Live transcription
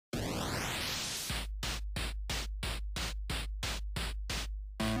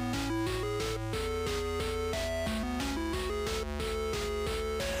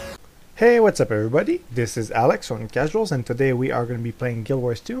Hey, what's up everybody? This is Alex on Casuals, and today we are going to be playing Guild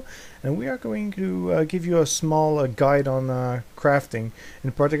Wars 2, and we are going to give you a small guide on crafting.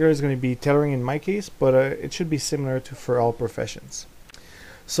 In particular, it's going to be tailoring in my case, but it should be similar to for all professions.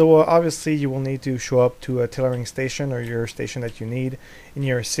 So obviously you will need to show up to a tailoring station or your station that you need in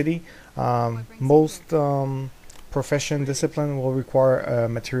your city. Most profession discipline will require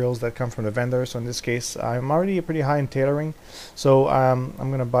materials that come from the vendor. So in this case, I'm already pretty high in tailoring, so I'm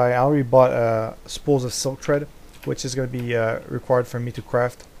gonna buy. I already bought spools of silk thread, which is gonna be required for me to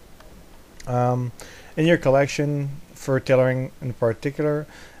craft. In your collection for tailoring in particular,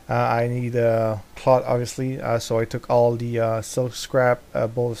 I need cloth, obviously. So I took all the silk scrap,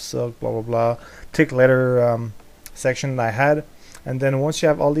 bowl of silk, blah blah blah, thick leather section that I had. And then once you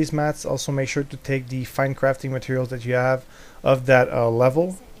have all these mats, also make sure to take the fine crafting materials that you have of that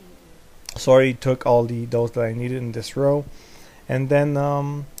level. So I already took all those that I needed in this row. And then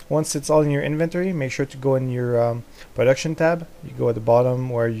once it's all in your inventory, make sure to go in your production tab. You go at the bottom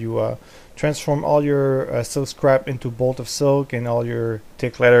where you transform all your silk scrap into bolt of silk and all your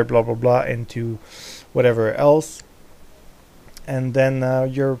thick leather blah blah blah into whatever else. And then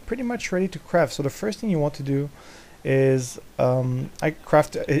you're pretty much ready to craft. So the first thing you want to do is I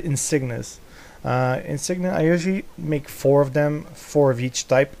craft insignias. Insignia, I usually make 4 of them, 4 of each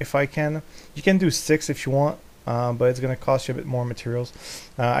type if I can. You can do 6 if you want, but it's going to cost you a bit more materials.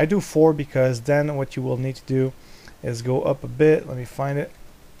 I do 4 because then what you will need to do is go up a bit. Let me find it.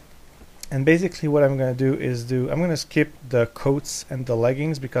 And basically what I'm going to do is I'm going to skip the coats and the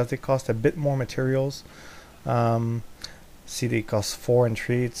leggings because they cost a bit more materials. See, they cost 4 and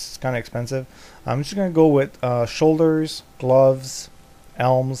 3. It's kind of expensive. I'm just gonna go with shoulders, gloves,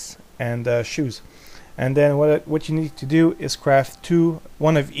 elms, and shoes. And then what you need to do is craft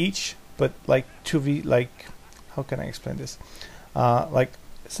 1 of each, but like 2v. Like, how can I explain this? Like,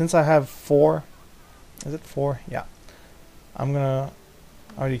 since I have 4, is it 4? Yeah. I'm gonna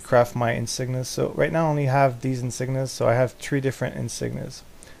already craft my insignias. So right now I only have these insignias. So I have 3 different insignias,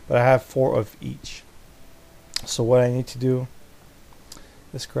 but I have 4 of each. So what I need to do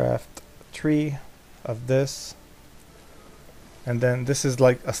is craft 3 of this, and then this is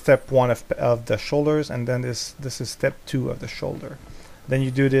like a step 1 of the shoulders, and then this is step 2 of the shoulder. Then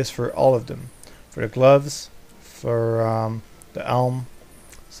you do this for all of them, for the gloves, for the elm.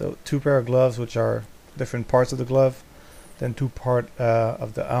 So 2 pair of gloves, which are different parts of the glove, then 2 part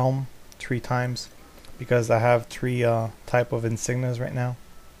of the elm 3 times, because I have 3 type of insignias right now.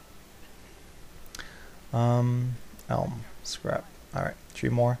 Elm scrap. Alright, 3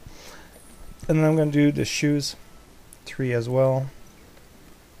 more. And then I'm going to do the shoes, 3 as well.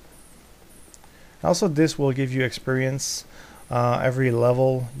 Also, this will give you experience. Every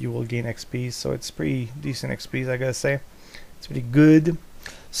level you will gain XP, so it's pretty decent XP, I gotta say. It's pretty good.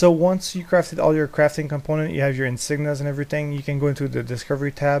 So once you crafted all your crafting component, you have your insignias and everything, you can go into the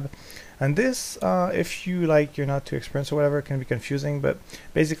discovery tab. And this, if you're not too experienced or whatever, it can be confusing, but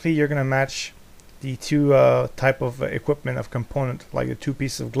basically you're gonna match the 2 type of equipment of component, like the 2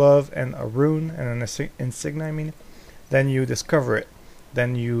 pieces of glove and a rune and an insignia, I mean. Then you discover it.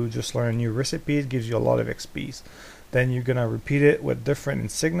 Then you just learn a new recipe. It gives you a lot of XPs. Then you're gonna repeat it with different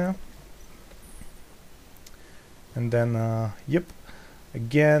insignia. And then, yep,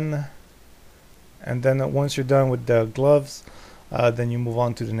 again. And then once you're done with the gloves, then you move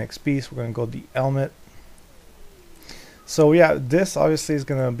on to the next piece. We're gonna go the helmet. So yeah, this obviously is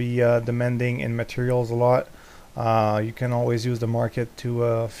going to be demanding in materials a lot. You can always use the market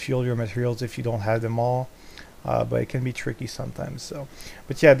to fuel your materials if you don't have them all, but it can be tricky sometimes. So,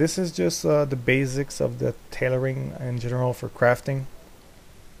 but yeah, this is just the basics of the tailoring in general for crafting.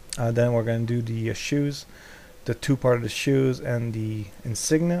 Then we're going to do the shoes, the 2 part of the shoes and the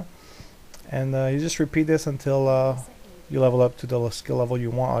insignia, and you just repeat this until you level up to the skill level you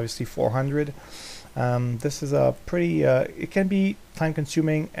want, obviously 400. This is a pretty, it can be time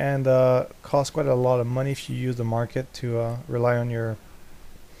consuming and cost quite a lot of money if you use the market to rely on your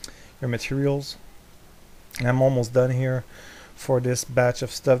materials. And I'm almost done here for this batch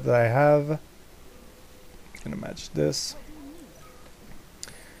of stuff that I have. Gonna match this.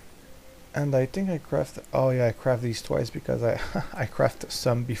 And I think I crafted, oh yeah, I crafted these twice because I I crafted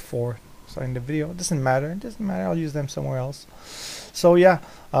some before starting the video. It doesn't matter, I'll use them somewhere else. So yeah,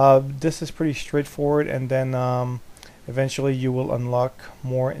 this is pretty straightforward, and then eventually you will unlock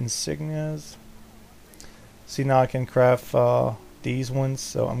more insignias. See, now I can craft these ones,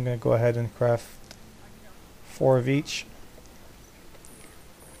 so I'm gonna go ahead and craft 4 of each.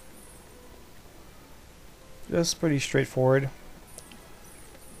 Just pretty straightforward.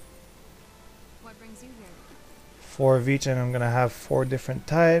 What brings you here? 4 of each, and I'm gonna have 4 different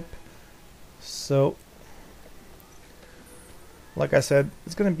type. So, like I said,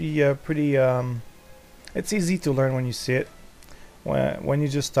 it's gonna be pretty. It's easy to learn when you see it. When you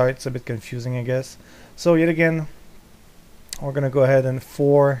just start, it's a bit confusing, I guess. So yet again, we're gonna go ahead and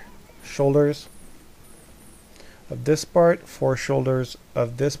 4 shoulders of this part, 4 shoulders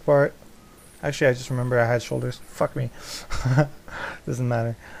of this part. Actually, I just remember I had shoulders. Fuck me. Doesn't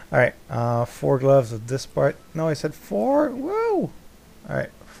matter. Alright, 4 gloves of this part. No, I said 4. Whoa!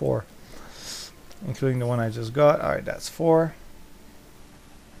 Alright, 4. Including the one I just got. Alright, that's 4.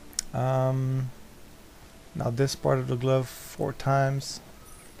 Now this part of the glove 4 times.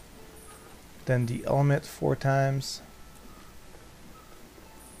 Then the helmet 4 times.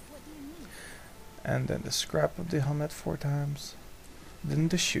 And then the scrap of the helmet 4 times. Then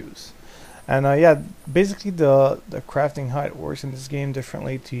the shoes. And yeah, basically the crafting, how it works in this game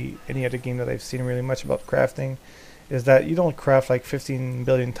differently to any other game that I've seen really much about crafting, is that you don't craft like 15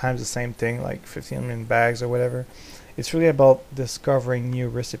 billion times the same thing, like 15 million bags or whatever. It's really about discovering new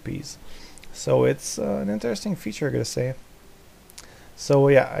recipes. So it's an interesting feature, I gotta say. So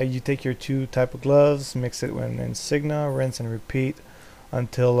yeah, you take your 2 type of gloves, mix it with an insignia, rinse and repeat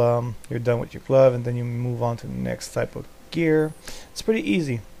until you're done with your glove, and then you move on to the next type of gear. It's pretty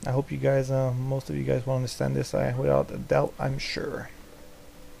easy. I hope you guys, most of you guys will understand this. Without a doubt, I'm sure.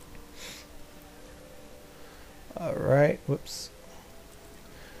 Alright, whoops.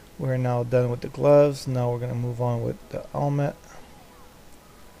 We're now done with the gloves. Now we're gonna move on with the helmet.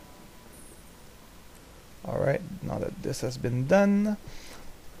 Alright, now that this has been done,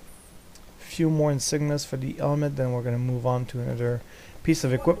 few more insignias for the helmet, then we're gonna move on to another piece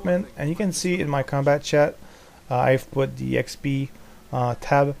of equipment. And you can see in my combat chat, I've put the XP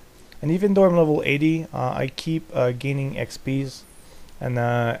tab, and even though I'm level 80, I keep gaining XPs, and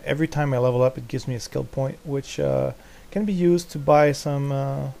every time I level up it gives me a skill point, which can be used to buy some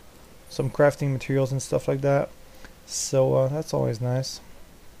crafting materials and stuff like that. So that's always nice.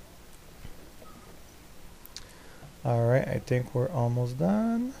 Alright, I think we're almost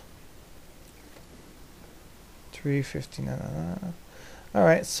done. 359.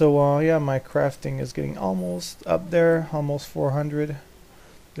 Alright, so yeah, my crafting is getting almost up there, almost 400.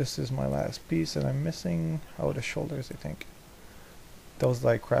 This is my last piece, and I'm missing, oh, the shoulders, I think. Those that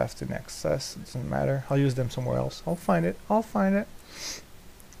I craft in excess, it doesn't matter. I'll use them somewhere else. I'll find it. I'll find it.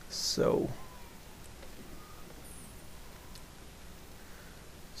 So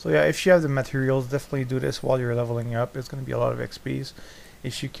yeah, if you have the materials, definitely do this while you're leveling up. It's going to be a lot of XPs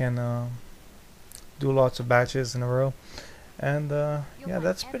if you can do lots of batches in a row. And yeah,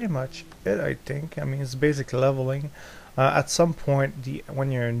 that's pretty much it, I think. I mean, it's basic leveling. At some point,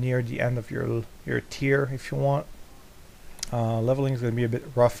 when you're near the end of your tier, if you want, leveling is going to be a bit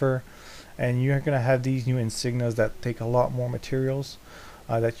rougher, and you're going to have these new insignias that take a lot more materials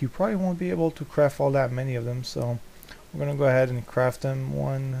that you probably won't be able to craft all that many of them. So we're going to go ahead and craft them.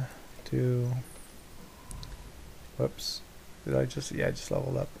 1, 2. Whoops. Did I just? Yeah, I just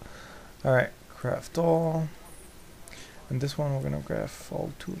leveled up. Alright, craft all. And this one we're going to craft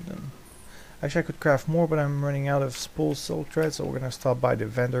all 2 of them. Actually, I could craft more, but I'm running out of spool silk thread, so we're going to stop by the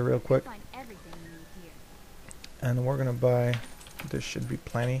vendor real quick. And we're going to buy, this should be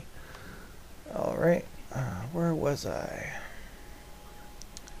plenty. Alright, where was I?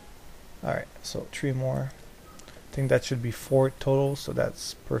 Alright, so 3 more. I think that should be 4 total, so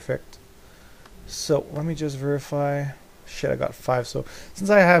that's perfect. So let me just verify. Shit, I got 5. So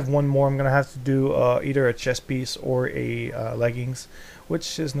since I have 1 more, I'm gonna have to do either a chest piece or a leggings,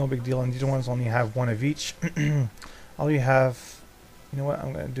 which is no big deal. And these ones only have 1 of each. I'll only have, you know what?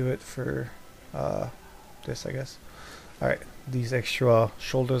 I'm gonna do it for this, I guess. All right, these extra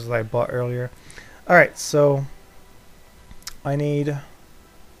shoulders that I bought earlier. All right, so I need.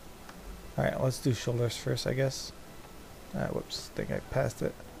 All right, let's do shoulders first, I guess. Whoops, I think I passed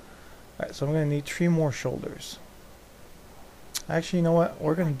it. Alright, so I'm going to need 3 more shoulders. Actually, you know what?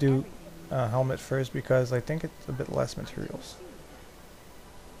 We're going to do helmet first because I think it's a bit less materials.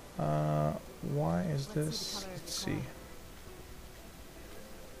 Why is this? Let's see.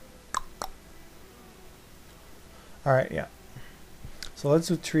 Alright, yeah. So let's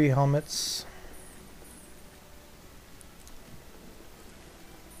do 3 helmets.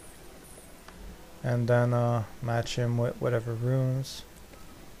 And then match him with whatever runes.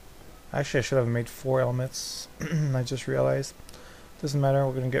 Actually, I should have made 4 helmets. I just realized. Doesn't matter.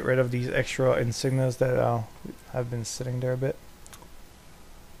 We're going to get rid of these extra insignias that have been sitting there a bit.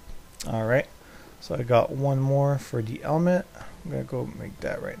 Alright. So I got 1 more for the helmet. I'm going to go make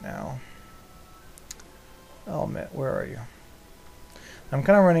that right now. Helmet, where are you? I'm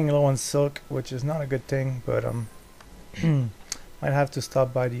kind of running low on silk, which is not a good thing, but might have to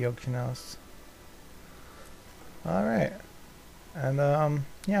stop by the auction house. Alright. And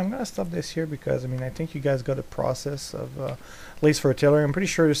yeah, I'm gonna stop this here because I mean I think you guys got a process of at least for a tailor. I'm pretty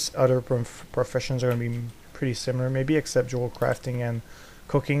sure this other professions are gonna be pretty similar, maybe except jewel crafting and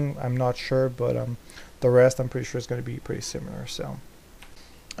cooking. I'm not sure, but the rest I'm pretty sure is gonna be pretty similar. So.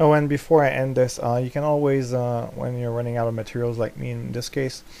 Oh, and before I end this, you can always, when you're running out of materials, like me in this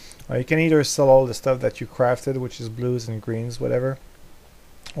case, you can either sell all the stuff that you crafted, which is blues and greens, whatever,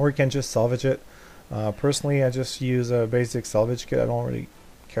 or you can just salvage it. Personally, I just use a basic salvage kit. I don't really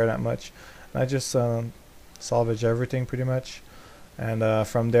care that much. I just salvage everything pretty much, and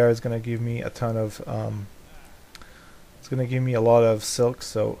from there it's gonna give me a ton of it's gonna give me a lot of silk,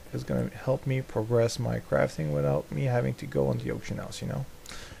 so it's gonna help me progress my crafting without me having to go on the auction house, you know.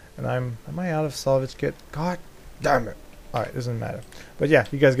 And am I out of salvage kit? God damn it. Alright, doesn't matter. But yeah,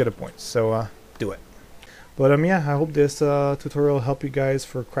 you guys get a point, so do it. But yeah, I hope this tutorial helped you guys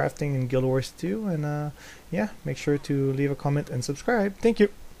for crafting in Guild Wars 2, and yeah, make sure to leave a comment and subscribe. Thank you.